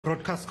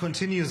Broadcast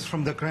continues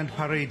from the Grand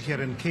Parade here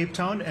in Cape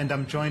Town, and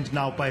I'm joined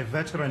now by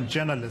veteran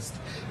journalist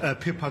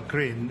Pippa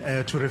Green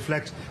to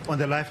reflect on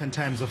the life and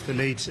times of the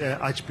late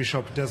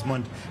Archbishop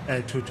Desmond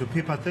Tutu.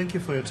 Pippa, thank you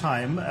for your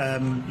time,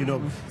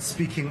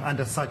 speaking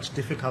under such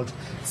difficult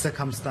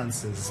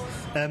circumstances.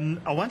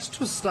 I want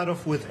to start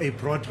off with a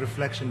broad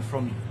reflection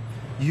from you.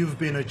 You've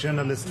been a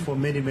journalist for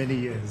many, many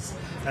years.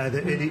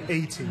 The early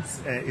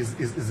 80s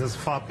is as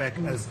far back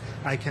as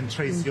I can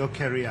trace your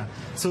career.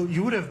 So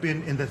you would have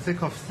been in the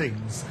thick of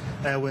things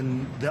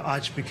when the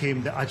Arch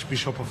became the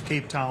Archbishop of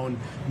Cape Town,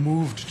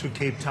 moved to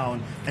Cape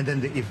Town, and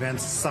then the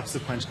events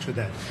subsequent to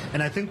that.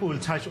 And I think we will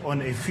touch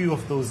on a few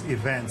of those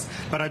events.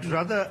 But I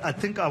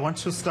think I want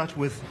to start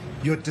with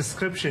your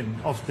description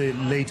of the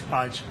late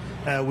Arch,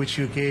 which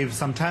you gave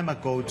some time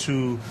ago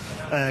to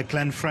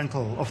Glenn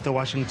Frankel of the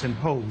Washington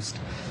Post.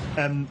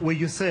 Where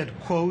you said,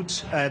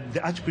 quote,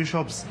 the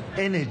Archbishop's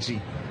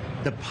energy,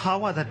 the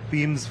power that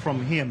beams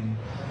from him,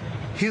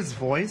 his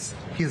voice,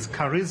 his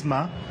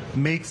charisma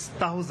makes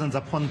thousands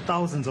upon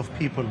thousands of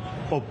people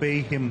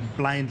obey him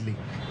blindly.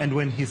 And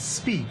when he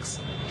speaks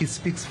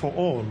for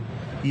all,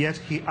 yet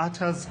he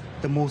utters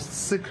the most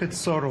secret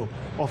sorrow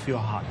of your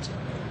heart.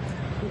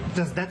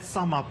 Does that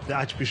sum up the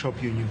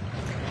Archbishop you knew?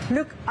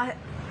 Look,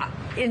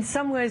 in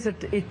some ways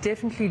it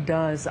definitely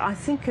does. I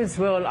think as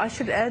well, I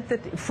should add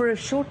that for a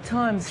short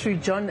time through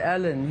John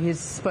Allen, his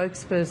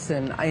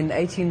spokesperson, in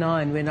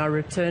 '89 when I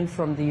returned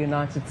from the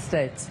United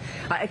States,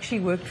 I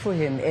actually worked for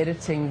him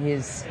editing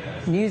his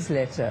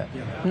newsletter.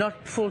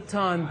 Not full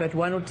time, but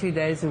 1 or 2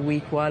 days a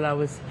week while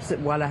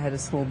I had a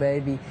small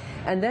baby.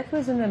 And that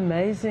was an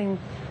amazing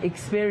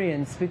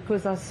experience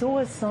because I saw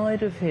a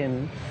side of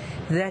him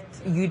that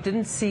you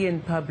didn't see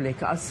in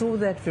public. I saw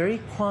that very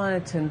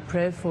quiet and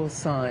prayerful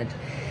side.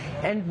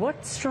 And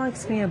what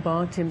struck me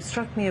about him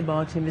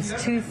is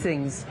two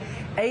things.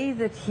 A,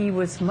 that he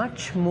was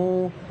much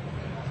more,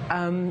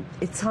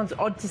 it sounds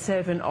odd to say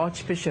of an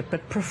archbishop,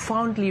 but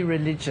profoundly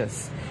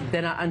religious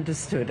than I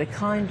understood. A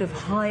kind of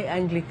high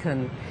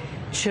Anglican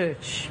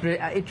church.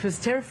 It was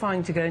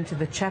terrifying to go into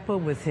the chapel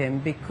with him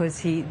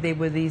because there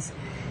were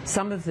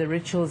some of the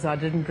rituals I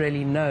didn't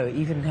really know,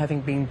 even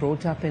having been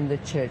brought up in the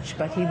church.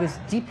 But he was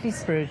deeply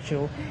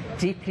spiritual,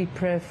 deeply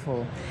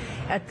prayerful.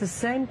 At the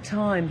same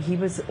time, he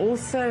was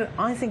also,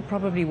 I think,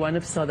 probably one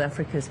of South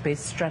Africa's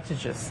best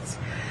strategists.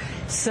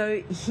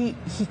 So he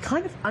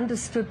kind of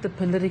understood the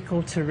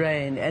political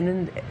terrain,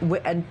 and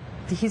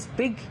his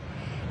big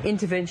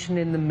intervention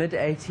in the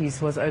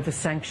mid-80s was over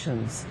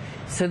sanctions,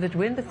 so that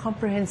when the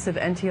Comprehensive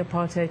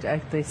Anti-Apartheid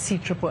Act, the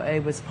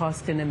CAAA, was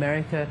passed in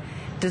America,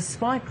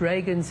 despite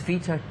Reagan's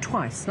veto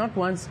twice, not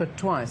once but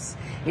twice,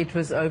 it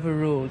was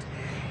overruled.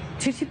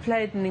 Tutu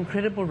played an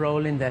incredible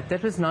role in that.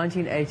 That was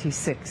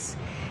 1986.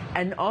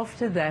 And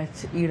after that,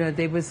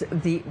 there was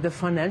the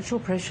financial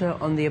pressure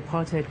on the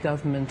apartheid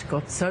government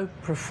got so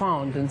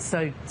profound and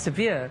so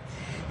severe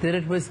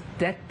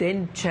that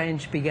then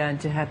change began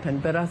to happen.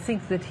 But I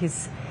think that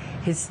his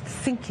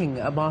thinking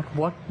about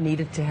what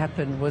needed to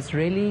happen has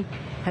really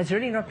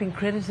not been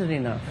credited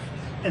enough.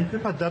 And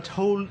Pippa, that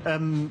whole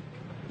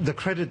the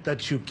credit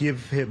that you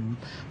give him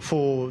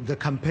for the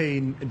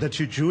campaign, that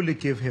you duly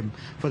give him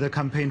for the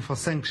campaign for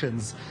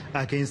sanctions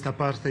against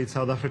apartheid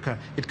South Africa,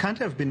 it can't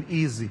have been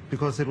easy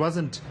because it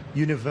wasn't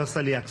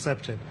universally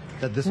accepted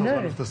that this was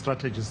one of the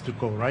strategies to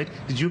go, right?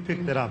 Did you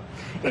pick that up?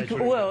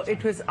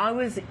 I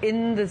was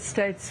in the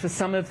States for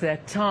some of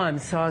that time,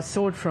 so I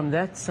saw it from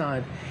that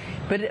side.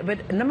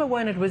 But number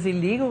one, it was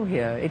illegal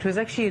here. It was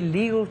actually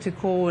illegal to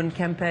call and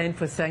campaign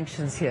for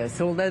sanctions here.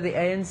 So although the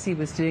ANC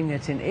was doing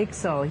it in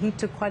exile, he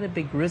took quite a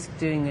big risk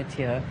doing it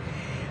here.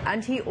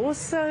 And he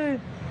also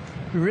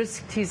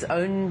risked his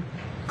own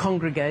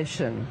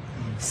congregation.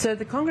 So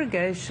the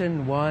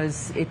congregation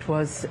was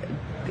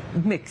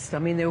mixed. I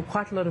mean, there were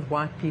quite a lot of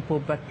white people,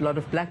 but a lot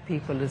of black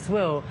people as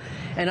well.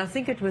 And I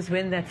think it was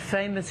when that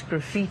famous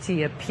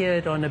graffiti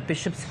appeared on a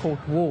bishop's court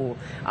wall.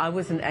 I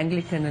was an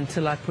Anglican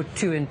until I put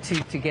 2 and 2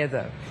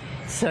 together.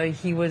 So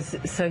he was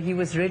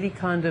really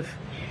kind of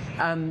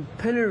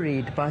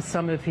pilloried by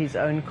some of his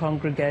own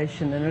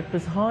congregation, and it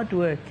was hard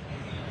work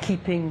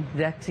keeping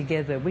that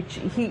together, which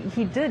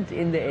he did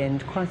in the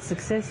end quite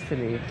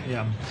successfully.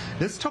 Yeah.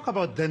 Let's talk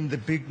about then the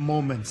big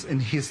moments in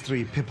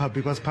history, Pippa,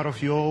 because part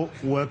of your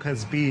work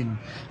has been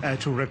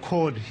to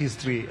record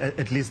history,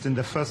 at least in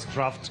the first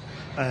draft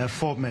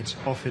format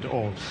of it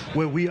all,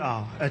 where we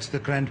are at the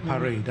Grand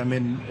Parade. I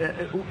mean,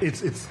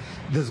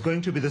 there's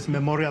going to be this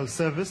memorial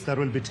service that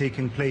will be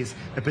taking place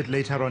a bit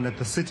later on at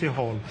the City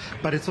Hall,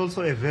 but it's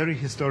also a very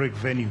historic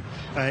venue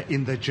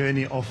in the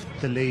journey of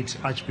the late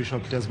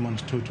Archbishop Desmond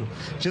Tutu.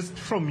 Just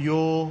from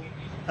your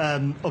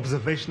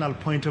observational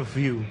point of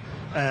view,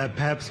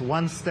 perhaps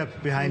one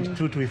step behind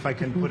Tutu, if I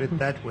can put it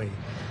that way,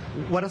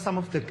 what are some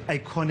of the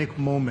iconic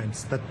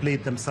moments that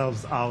played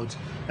themselves out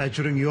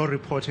during your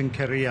reporting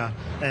career?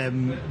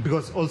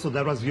 Because also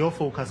that was your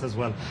focus as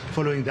well,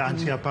 following the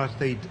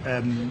anti-apartheid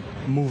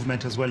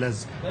movement as well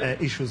as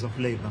issues of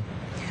labor.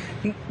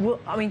 Well,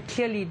 I mean,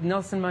 clearly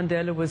Nelson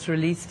Mandela was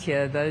released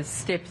here. Those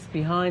steps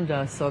behind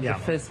us are the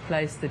first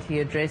place that he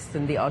addressed,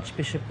 and the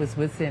Archbishop was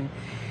with him.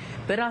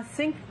 But I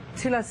think,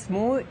 to us,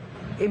 more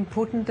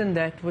important than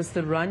that was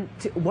the run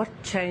to what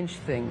changed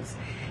things.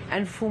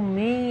 And for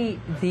me,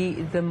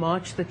 the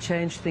march that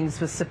changed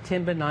things was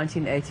September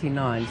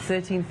 1989,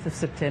 13th of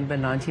September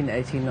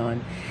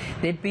 1989.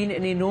 There'd been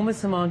an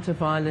enormous amount of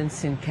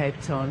violence in Cape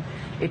Town.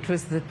 It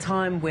was the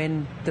time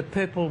when the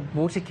purple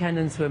water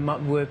cannons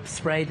were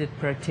sprayed at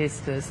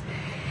protesters.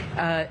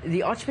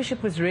 The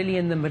Archbishop was really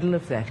in the middle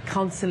of that,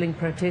 counselling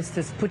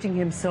protesters, putting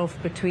himself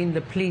between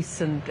the police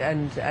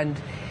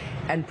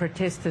and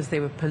protesters.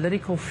 There were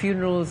political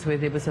funerals where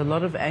there was a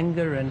lot of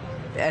anger,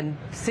 and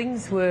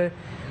things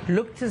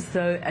looked as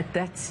though at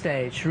that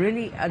stage,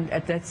 really, and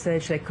at that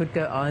stage they could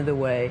go either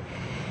way.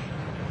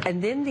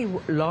 And then the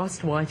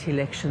last white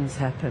elections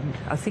happened.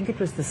 I think it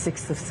was the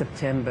 6th of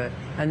September,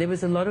 and there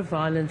was a lot of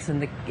violence in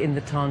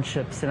the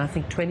townships, and I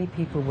think 20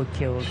 people were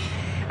killed.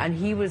 And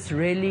he was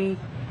really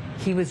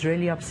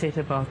upset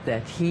about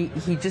that. He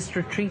just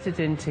retreated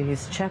into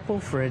his chapel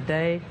for a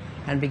day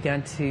and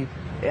began to,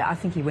 I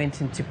think he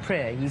went into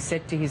prayer. He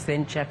said to his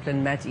then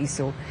chaplain, Matt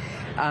Esau,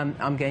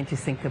 I'm going to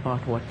think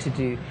about what to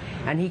do.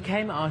 And he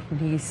came out and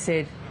he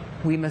said,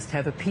 we must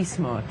have a peace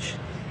march.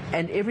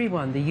 And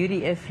everyone, the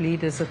UDF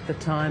leaders at the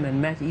time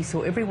and Matt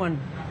Esau, everyone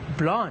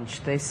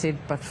blanched. They said,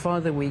 but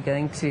Father, we're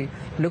going to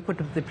look how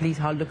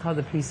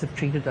the police have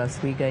treated us.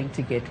 We're going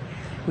to get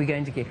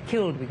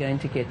killed. We're going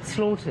to get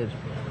slaughtered.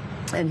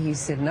 And he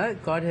said, no,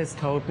 God has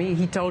told me.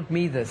 He told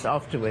me this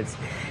afterwards.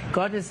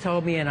 God has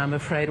told me, and I'm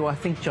afraid, I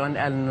think John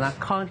Allen, and I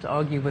can't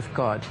argue with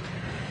God.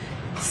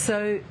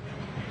 So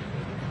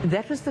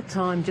that was the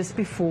time just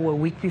before, a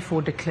week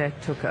before de Klerk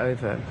took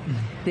over.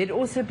 There'd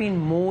also been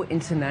more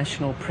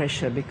international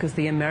pressure because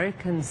the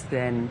Americans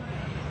then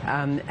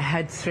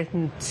had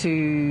threatened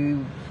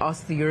to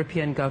ask the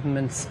European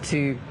governments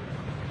to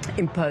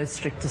impose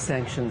stricter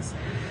sanctions.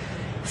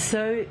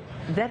 So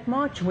that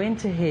march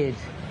went ahead.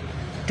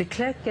 De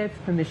Klerk gave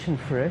permission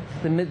for it.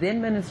 The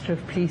then Minister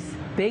of Police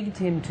begged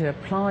him to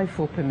apply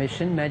for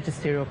permission,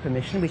 magisterial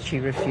permission, which he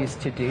refused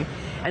to do.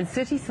 And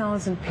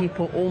 30,000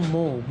 people or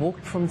more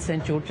walked from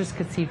St. George's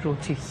Cathedral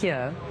to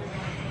here.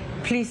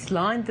 Police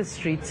lined the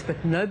streets,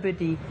 but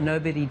nobody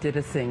did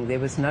a thing. There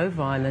was no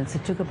violence.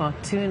 It took about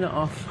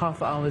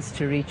 2.5 hours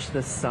to reach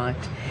this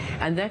site.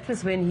 And that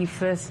was when he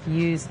first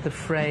used the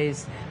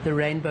phrase, the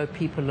rainbow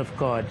people of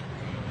God,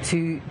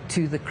 to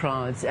the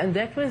crowds. And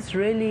that was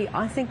really,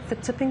 I think, the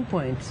tipping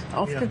point.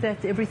 After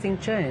that, everything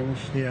changed.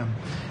 Yeah.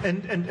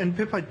 And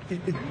Pippa,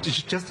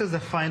 just as a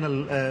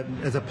final,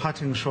 as a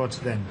parting shot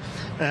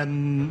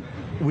then,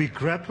 we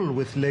grapple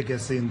with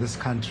legacy in this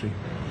country.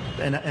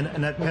 And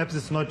perhaps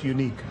it's not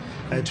unique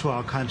to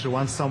our country.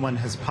 Once someone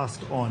has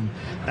passed on,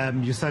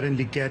 you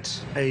suddenly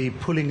get a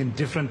pulling in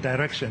different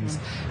directions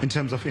in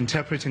terms of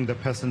interpreting the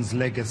person's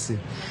legacy.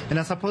 And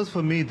I suppose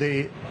for me,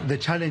 the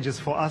challenge is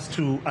for us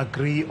to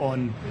agree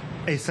on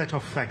a set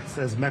of facts,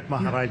 as Mac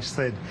Maharaj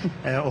said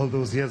all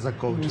those years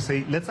ago, to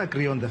say, let's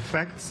agree on the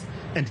facts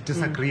and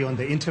disagree on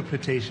the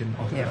interpretation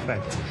of the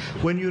facts.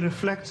 When you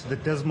reflect the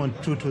Desmond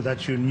Tutu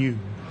that you knew,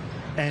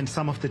 and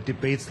some of the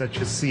debates that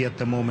you see at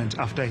the moment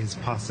after his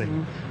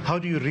passing, how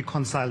do you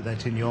reconcile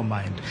that in your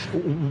mind?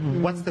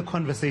 What's the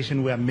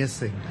conversation we are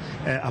missing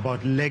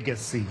about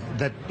legacy,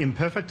 that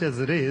imperfect as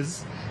it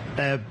is,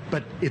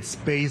 but it's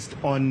based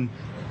on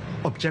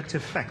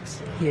objective facts?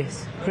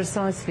 Yes,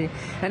 precisely.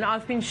 And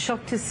I've been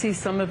shocked to see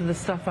some of the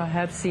stuff I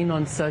have seen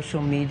on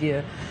social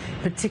media,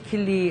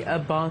 particularly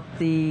about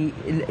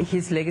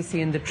his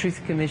legacy in the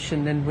Truth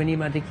Commission and Winnie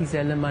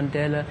Madikizela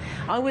Mandela.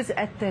 I was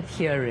at that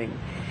hearing,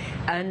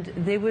 and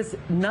there was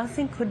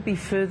nothing could be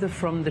further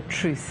from the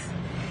truth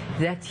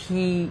that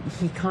he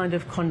kind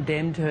of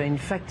condemned her. In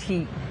fact,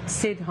 he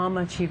said how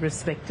much he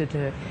respected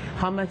her,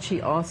 how much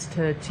he asked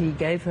her to, he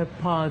gave her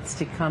paths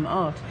to come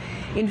out.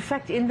 In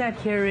fact, in that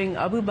hearing,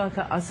 Abu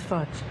Bakr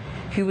Asfat,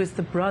 who was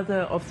the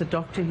brother of the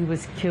doctor who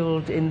was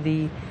killed in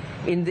the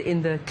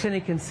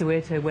clinic in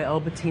Soweto where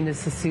Albertina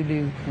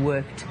Sisulu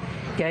worked,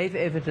 gave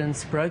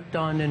evidence, broke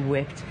down and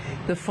wept.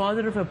 The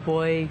father of a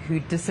boy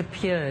who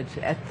disappeared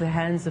at the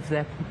hands of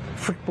that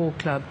football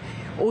club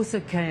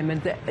also came,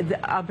 and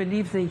I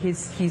believe that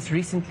he's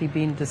recently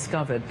been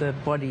discovered, the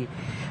body,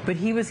 but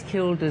he was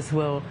killed as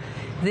well.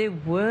 There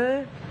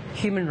were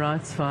human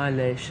rights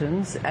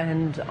violations,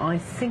 and I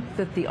think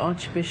that the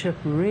Archbishop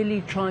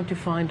really tried to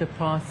find a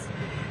path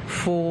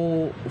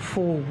for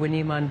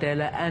Winnie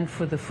Mandela and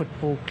for the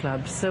football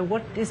club. So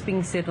what is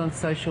being said on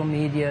social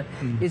media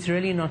is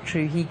really not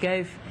true. He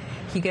gave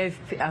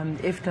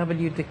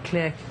F.W. de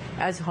Klerk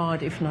as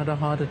hard, if not a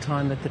harder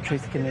time at the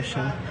Truth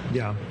Commission.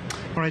 Yeah.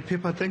 All right,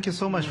 Pippa, thank you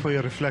so much for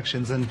your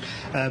reflections and,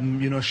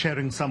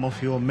 sharing some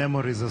of your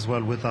memories as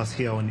well with us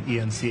here on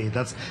eNCA.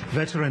 That's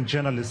veteran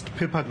journalist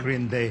Pippa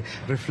Green there,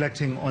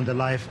 reflecting on the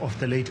life of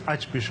the late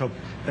Archbishop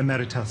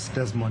Emeritus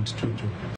Desmond Tutu.